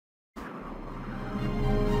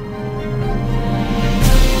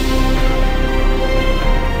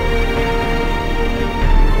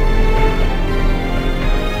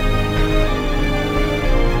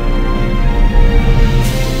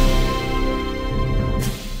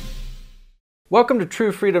Welcome to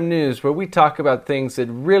True Freedom News, where we talk about things that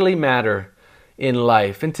really matter in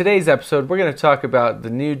life. In today's episode, we're going to talk about the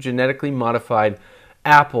new genetically modified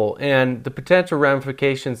apple and the potential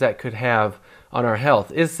ramifications that could have on our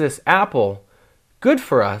health. Is this apple good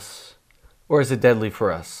for us, or is it deadly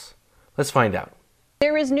for us? Let's find out.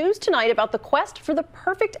 There is news tonight about the quest for the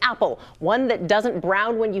perfect apple, one that doesn't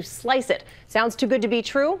brown when you slice it. Sounds too good to be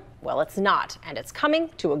true? Well, it's not, and it's coming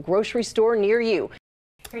to a grocery store near you.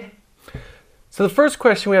 So the first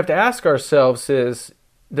question we have to ask ourselves is,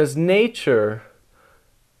 does nature,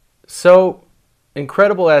 so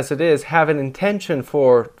incredible as it is, have an intention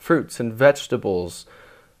for fruits and vegetables,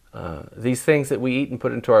 these things that we eat and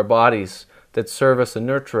put into our bodies that serve us and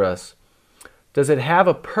nurture us? Does it have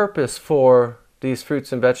a purpose for these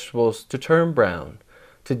fruits and vegetables to turn brown,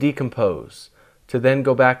 to decompose, to then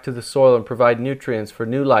go back to the soil and provide nutrients for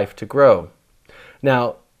new life to grow?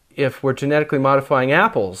 Now, if we're genetically modifying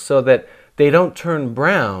apples so that they don't turn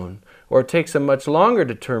brown, or it takes them much longer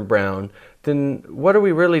to turn brown, then what are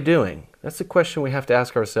we really doing? That's the question we have to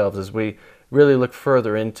ask ourselves as we really look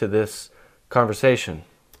further into this conversation.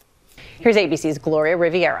 Here's ABC's Gloria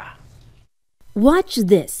Riviera. Watch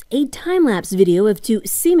this, a time-lapse video of two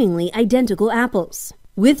seemingly identical apples.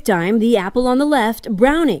 With time, the apple on the left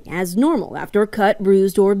browning as normal after cut,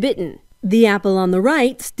 bruised, or bitten. The apple on the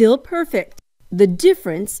right still perfect. The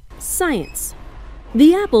difference, science.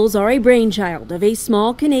 The apples are a brainchild of a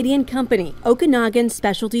small Canadian company, Okanagan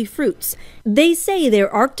Specialty Fruits. They say their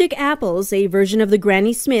Arctic apples, a version of the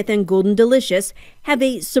Granny Smith and Golden Delicious, have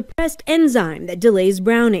a suppressed enzyme that delays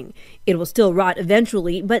browning. It will still rot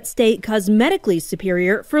eventually, but stay cosmetically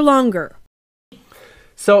superior for longer.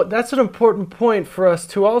 So that's an important point for us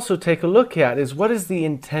to also take a look at, is what is the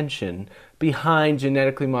intention behind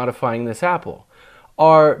genetically modifying this apple?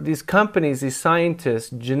 Are these companies, these scientists,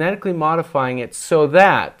 genetically modifying it so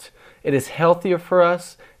that it is healthier for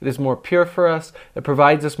us, it is more pure for us, it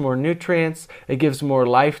provides us more nutrients, it gives more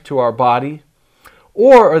life to our body?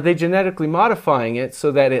 Or are they genetically modifying it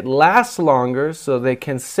so that it lasts longer, so they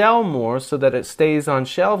can sell more, so that it stays on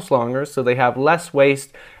shelves longer, so they have less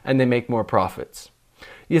waste and they make more profits?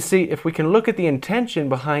 You see, if we can look at the intention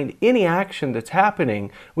behind any action that's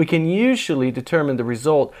happening, we can usually determine the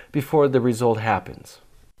result before the result happens.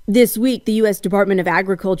 This week, the U.S. Department of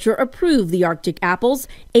Agriculture approved the Arctic apples,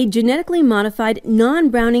 a genetically modified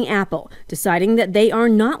non-browning apple, deciding that they are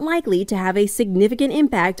not likely to have a significant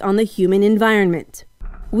impact on the human environment.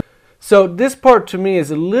 So this part to me is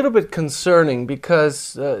a little bit concerning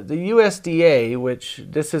because the USDA, which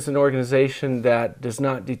this is an organization that does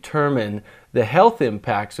not determine the health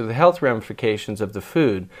impacts or the health ramifications of the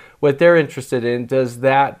food, what they're interested in, does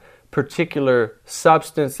that particular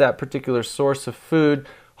substance, that particular source of food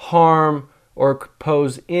harm or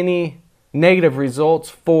pose any negative results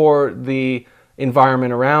for the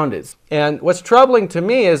environment around it? And what's troubling to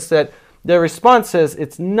me is that their response says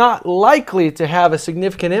it's not likely to have a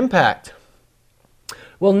significant impact.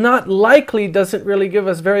 Well, not likely doesn't really give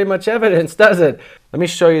us very much evidence, does it? Let me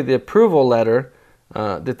show you the approval letter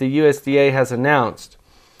that the USDA has announced.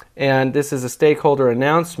 And this is a stakeholder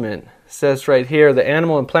announcement. It says right here, the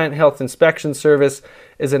Animal and Plant Health Inspection Service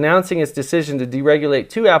is announcing its decision to deregulate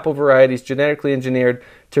 2 apple varieties genetically engineered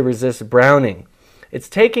to resist browning. It's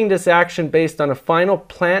taking this action based on a final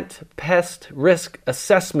plant pest risk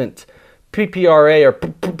assessment, PPRA, or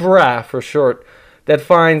PPRA for short, that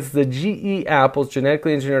finds the GE apples,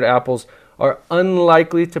 genetically engineered apples, are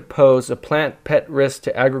unlikely to pose a plant pet risk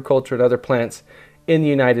to agriculture and other plants in the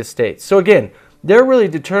United States. So again, they're really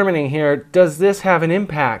determining here, does this have an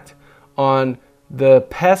impact on the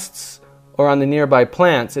pests or on the nearby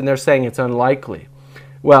plants? And they're saying it's unlikely.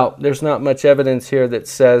 Well, there's not much evidence here that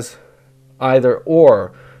says either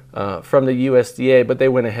or from the USDA, but they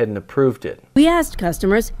went ahead and approved it. We asked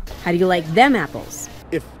customers, how do you like them apples?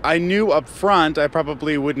 If I knew up front, I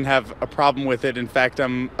probably wouldn't have a problem with it. In fact,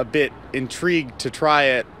 I'm a bit intrigued to try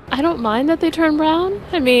it. I don't mind that they turn brown.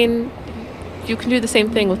 I mean, you can do the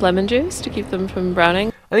same thing with lemon juice to keep them from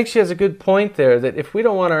browning. I think she has a good point there, that if we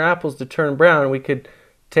don't want our apples to turn brown, we could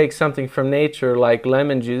take something from nature like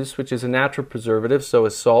lemon juice, which is a natural preservative, so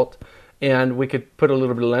is salt, and we could put a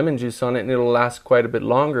little bit of lemon juice on it and it'll last quite a bit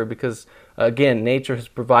longer because, again, nature has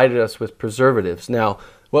provided us with preservatives. Now,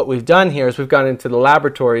 what we've done here is we've gone into the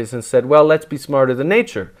laboratories and said, well, let's be smarter than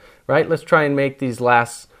nature, right? Let's try and make these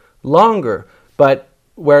last longer. But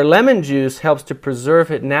where lemon juice helps to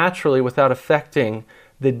preserve it naturally without affecting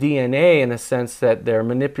the DNA in a sense that they're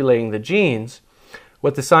manipulating the genes,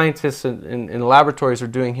 what the scientists in the laboratories are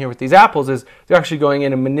doing here with these apples is they're actually going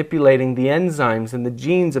in and manipulating the enzymes and the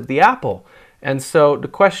genes of the apple. And so the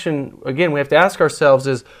question, again, we have to ask ourselves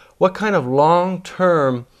is, what kind of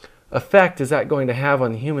long-term effect is that going to have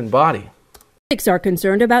on the human body? Critics are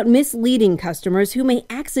concerned about misleading customers who may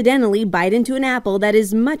accidentally bite into an apple that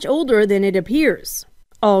is much older than it appears.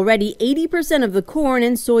 Already, 80% of the corn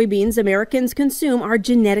and soybeans Americans consume are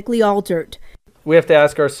genetically altered. We have to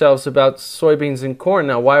ask ourselves about soybeans and corn.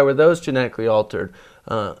 Now, why were those genetically altered?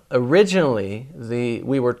 Originally,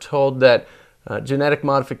 we were told that genetic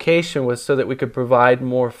modification was so that we could provide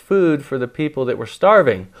more food for the people that were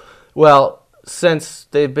starving. Well, since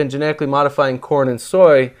they've been genetically modifying corn and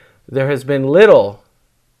soy, there has been little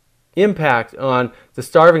impact on the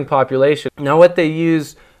starving population. Now, what they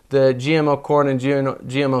use the GMO corn and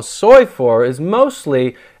GMO soy for is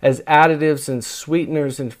mostly as additives and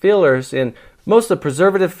sweeteners and fillers in most of the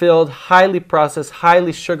preservative-filled, highly processed,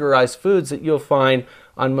 highly sugarized foods that you'll find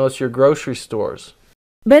on most of your grocery stores.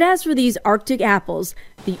 But as for these Arctic apples,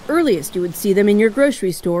 the earliest you would see them in your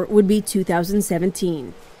grocery store would be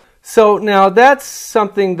 2017. So now that's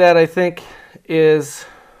something that I think is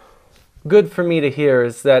good for me to hear,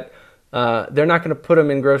 is that they're not going to put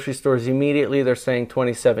them in grocery stores immediately. They're saying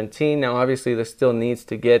 2017. Now, obviously, this still needs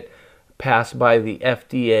to get passed by the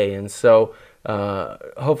FDA, and so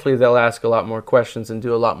hopefully they'll ask a lot more questions and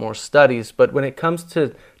do a lot more studies. But when it comes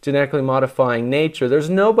to genetically modifying nature,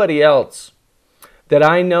 there's nobody else that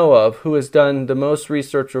I know of who has done the most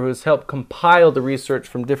research or who has helped compile the research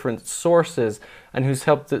from different sources and who's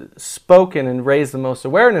helped spoken and raise the most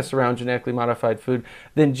awareness around genetically modified food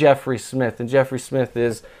than Jeffrey Smith. And Jeffrey Smith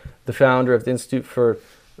is the founder of the Institute for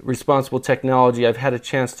Responsible Technology. I've had a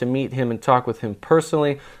chance to meet him and talk with him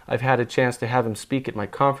personally. I've had a chance to have him speak at my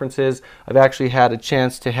conferences. I've actually had a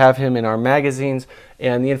chance to have him in our magazines,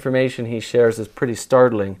 and the information he shares is pretty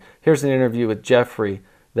startling. Here's an interview with Jeffrey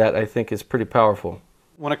that I think is pretty powerful.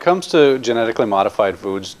 When it comes to genetically modified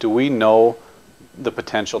foods, do we know the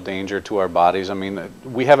potential danger to our bodies? I mean,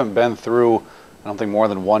 we haven't been through, I don't think, more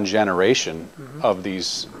than one generation of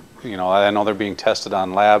these. You know, I know they're being tested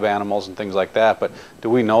on lab animals and things like that, but do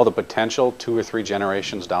we know the potential 2 or 3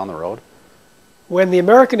 generations down the road? When the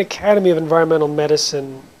American Academy of Environmental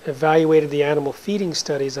Medicine evaluated the animal feeding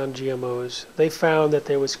studies on GMOs, they found that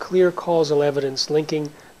there was clear causal evidence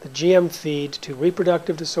linking the GM feed to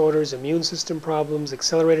reproductive disorders, immune system problems,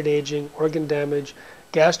 accelerated aging, organ damage,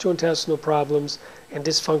 gastrointestinal problems, and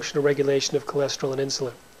dysfunctional regulation of cholesterol and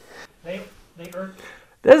insulin.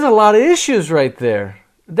 There's a lot of issues right there.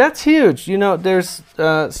 That's huge. You know, there's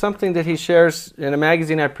something that he shares in a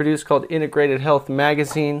magazine I produce called Integrated Health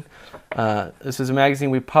Magazine. This is a magazine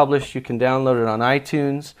we publish. You can download it on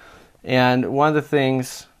iTunes. And one of the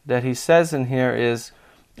things that he says in here is,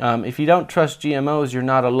 if you don't trust GMOs, you're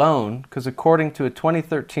not alone, because according to a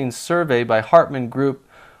 2013 survey by Hartman Group,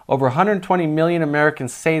 over 120 million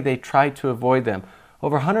Americans say they tried to avoid them.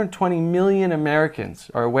 Over 120 million Americans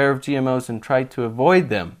are aware of GMOs and tried to avoid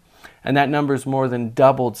them. And that number's more than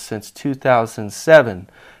doubled since 2007.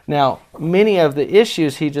 Now, many of the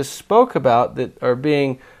issues he just spoke about that are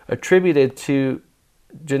being attributed to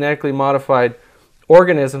genetically modified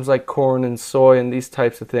organisms like corn and soy and these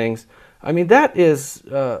types of things, I mean, that is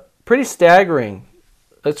pretty staggering.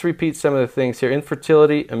 Let's repeat some of the things here.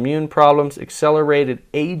 Infertility, immune problems, accelerated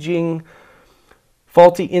aging,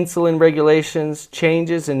 faulty insulin regulations,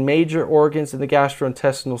 changes in major organs in the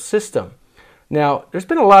gastrointestinal system. Now, there's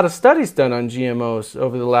been a lot of studies done on GMOs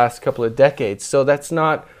over the last couple of decades, so that's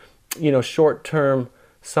not, you know, short-term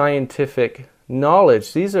scientific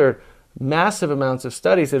knowledge. These are massive amounts of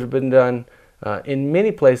studies that have been done in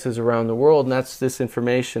many places around the world, and that's this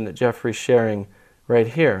information that Jeffrey's sharing right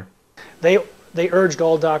here. They urged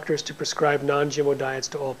all doctors to prescribe non-GMO diets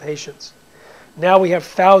to all patients. Now we have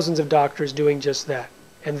thousands of doctors doing just that,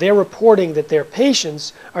 and they're reporting that their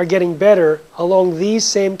patients are getting better along these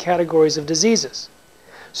same categories of diseases.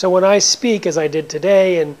 So when I speak, as I did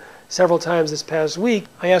today and several times this past week,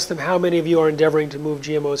 I ask them how many of you are endeavoring to move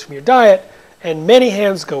GMOs from your diet, and many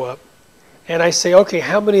hands go up. And I say, okay,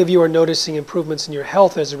 how many of you are noticing improvements in your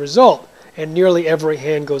health as a result? And nearly every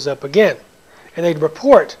hand goes up again. And they'd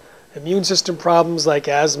report immune system problems like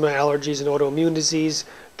asthma, allergies, and autoimmune disease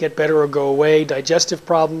get better or go away. Digestive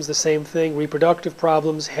problems, the same thing. Reproductive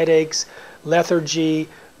problems, headaches, lethargy,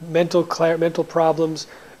 mental problems.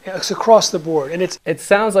 It's across the board. And it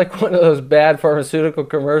sounds like one of those bad pharmaceutical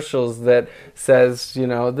commercials that says, you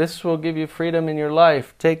know, this will give you freedom in your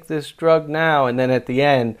life. Take this drug now. And then at the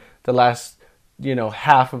end, the last, you know,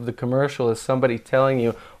 half of the commercial is somebody telling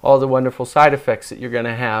you all the wonderful side effects that you're going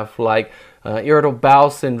to have, like irritable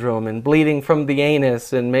bowel syndrome and bleeding from the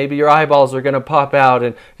anus, and maybe your eyeballs are going to pop out,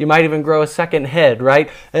 and you might even grow a second head, right?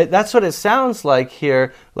 That's what it sounds like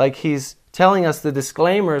here, like he's telling us the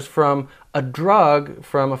disclaimers from a drug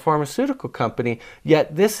from a pharmaceutical company,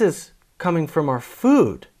 yet this is coming from our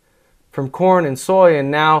food, from corn and soy,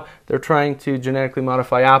 and now they're trying to genetically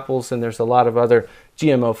modify apples, and there's a lot of other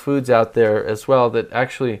GMO foods out there as well that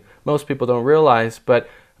actually most people don't realize, but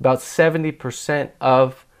about 70%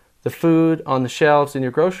 of the food on the shelves in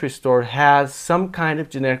your grocery store has some kind of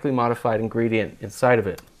genetically modified ingredient inside of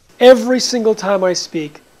it. Every single time I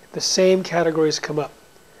speak, the same categories come up.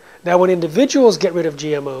 Now, when individuals get rid of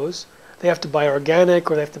GMOs, they have to buy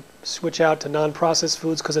organic or they have to switch out to non-processed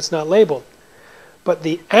foods because it's not labeled. But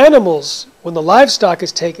the animals, when the livestock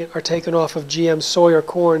is are taken off of GM soy or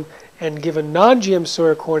corn and given non-GM soy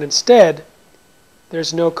or corn instead,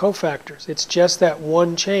 there's no cofactors. It's just that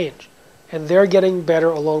one change. And they're getting better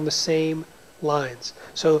along the same lines.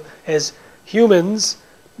 So as humans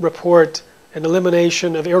report an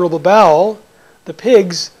elimination of irritable bowel, the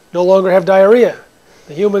pigs no longer have diarrhea.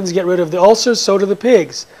 The humans get rid of the ulcers, so do the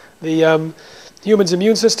pigs. The human's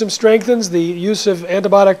immune system strengthens, the use of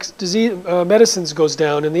antibiotic medicines goes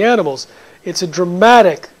down in the animals. It's a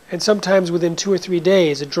dramatic, and sometimes within 2 or 3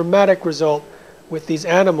 days, a dramatic result with these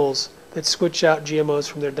animals that switch out GMOs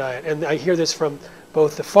from their diet. And I hear this from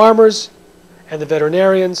both the farmers and the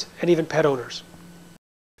veterinarians and even pet owners.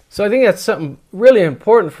 So I think that's something really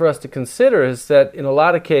important for us to consider, is that in a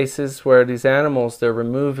lot of cases where these animals, they're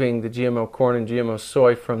removing the GMO corn and GMO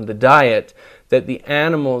soy from the diet, that the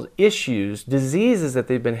animals' issues, diseases that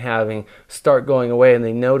they've been having start going away, and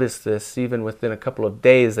they notice this even within a couple of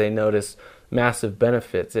days. They notice massive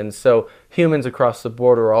benefits. And so humans across the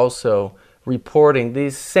board are also reporting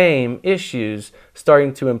these same issues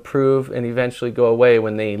starting to improve and eventually go away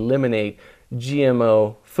when they eliminate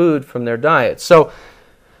GMO food from their diet. So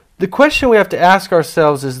the question we have to ask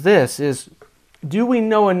ourselves is this, do we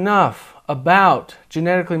know enough about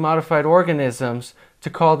genetically modified organisms to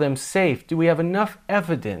call them safe? Do we have enough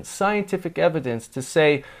evidence, scientific evidence, to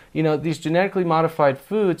say, these genetically modified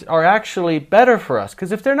foods are actually better for us?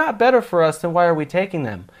 Because if they're not better for us, then why are we taking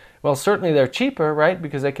them? Well, certainly they're cheaper, right?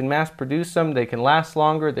 Because they can mass produce them, they can last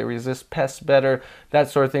longer, they resist pests better, that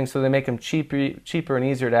sort of thing. So they make them cheaper and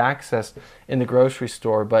easier to access in the grocery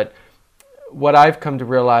store. But what I've come to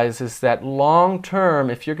realize is that long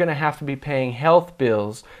term, if you're going to have to be paying health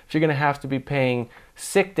bills, if you're going to have to be paying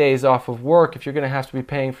sick days off of work, if you're going to have to be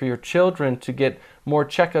paying for your children to get more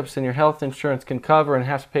checkups than your health insurance can cover and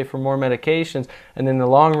have to pay for more medications, and in the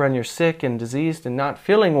long run you're sick and diseased and not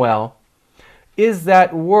feeling well, is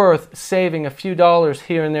that worth saving a few dollars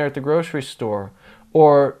here and there at the grocery store?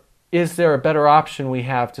 Or is there a better option we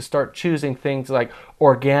have to start choosing things like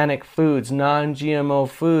organic foods, non-GMO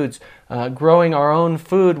foods, growing our own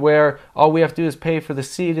food where all we have to do is pay for the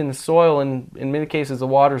seed in the soil, and in many cases the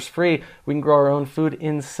water's free. We can grow our own food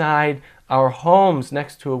inside our homes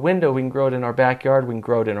next to a window. We can grow it in our backyard. We can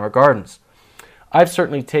grow it in our gardens. I've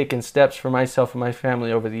certainly taken steps for myself and my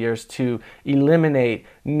family over the years to eliminate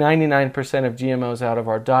 99% of GMOs out of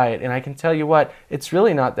our diet. And I can tell you what, it's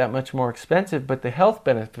really not that much more expensive, but the health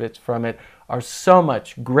benefits from it are so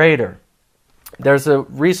much greater. There's a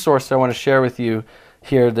resource I want to share with you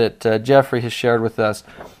here that Jeffrey has shared with us.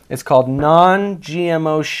 It's called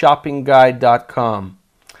non-GMOshoppingguide.com.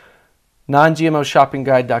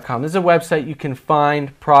 non-GMOshoppingguide.com. This is a website you can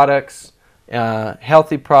find products,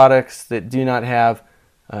 healthy products that do not have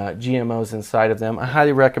GMOs inside of them. I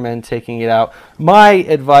highly recommend taking it out. My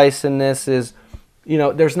advice in this is,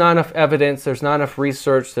 there's not enough evidence, there's not enough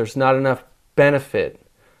research, there's not enough benefit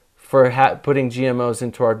for putting GMOs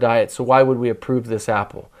into our diet. So why would we approve this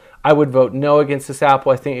apple? I would vote no against this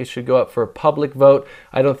apple. I think it should go up for a public vote.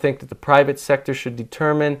 I don't think that the private sector should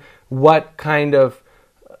determine what kind of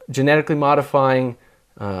genetically modifying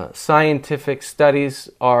scientific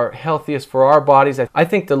studies are healthiest for our bodies. I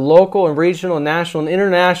think the local and regional and national and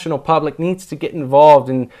international public needs to get involved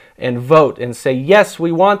and vote and say, yes,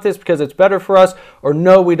 we want this because it's better for us, or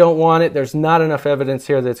no, we don't want it. There's not enough evidence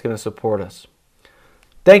here that's going to support us.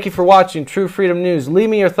 Thank you for watching True Freedom News. Leave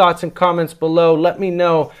me your thoughts and comments below. Let me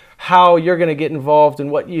know how you're going to get involved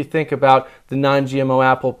and what you think about the non-GMO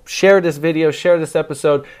apple. Share this video, share this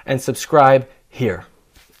episode, and subscribe here.